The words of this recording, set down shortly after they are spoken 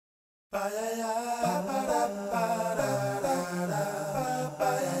There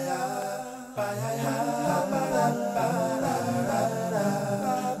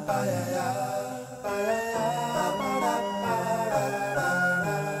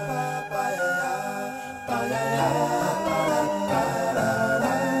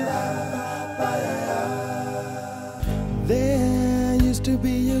used to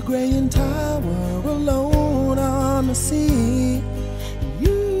be a graying tower alone on the sea.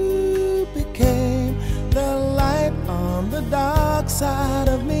 You became the light on the dark side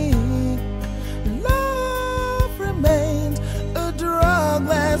of me. Love remains a drug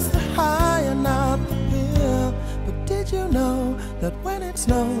that's the high and not the pill. But did you know that when it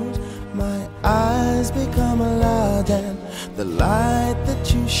snows, my eyes become large and the light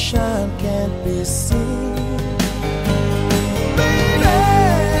that you shine can't be seen?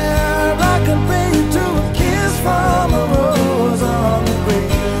 I compare you to a kiss from a rose on the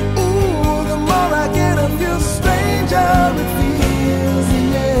grave. Ooh, the more I get of you, the stranger it feels,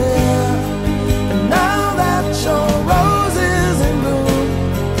 yeah. And now that your rose is in bloom,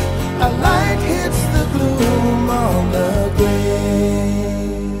 a light hits the gloom on the grave.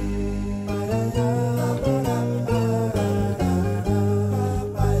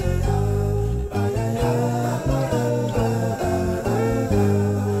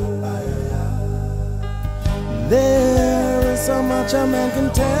 There is so much a man can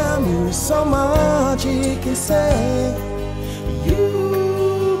tell you, so much he can say.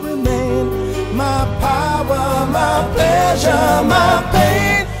 You remain my power, my pleasure, my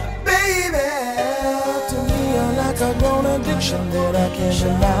pain, baby. To me you're like a grown addiction that I can't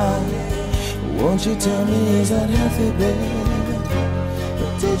deny. Won't you tell me, is that healthy, baby?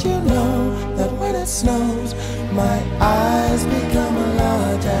 But did you know that when it snows, my eyes become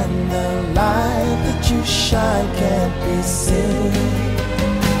large and the light that you shine can't be seen?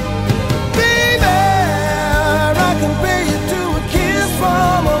 Baby, I compare you to a kiss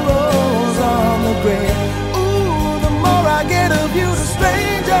from a rose on the grave. Ooh, the more I get of you, the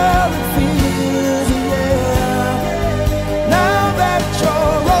stranger it feels, yeah. Now that your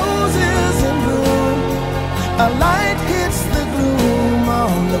rose is in bloom, a light hits the gloom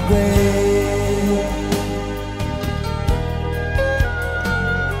on the grave.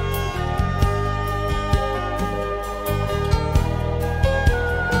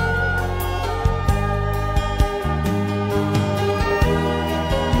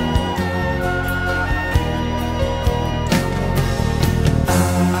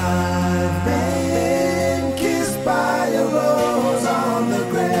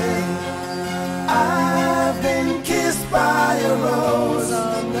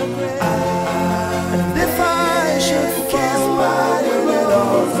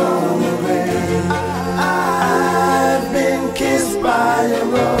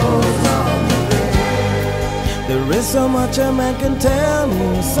 There is so much a man can tell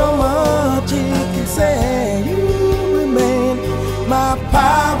me, so much he can say. You remain my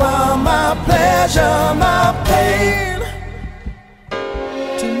power, my pleasure, my pain.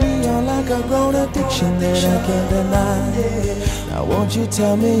 To me you're like a grown addiction that I can't deny. Now won't you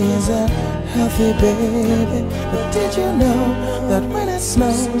tell me, is that healthy, baby? But did you know that when it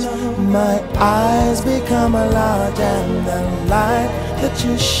snows, my eyes become large and the light that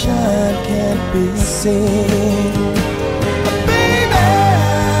you shine can't be seen? Baby,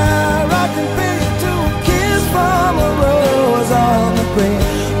 I compare you to a kiss from a rose on the grave.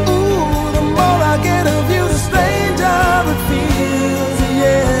 Ooh, the more I get of you, the stranger it feels,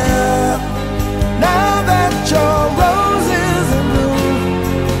 yeah. Now that your rose is in bloom,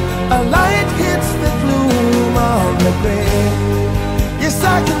 a light hits the gloom on the grave. Yes, I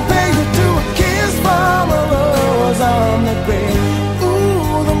compare you to a kiss from a rose on the grave.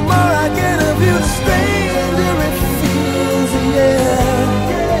 The more I get of you, the stranger it feels, yeah.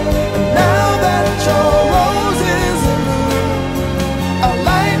 And now that your rose is in bloom, a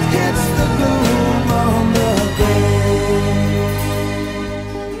light hits the gloom on the grave.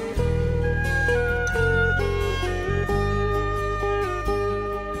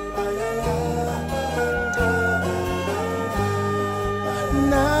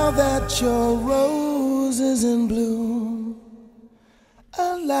 Now that your rose is in bloom, a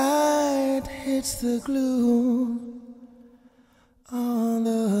light hits the gloom on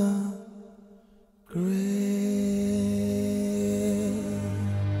the grave.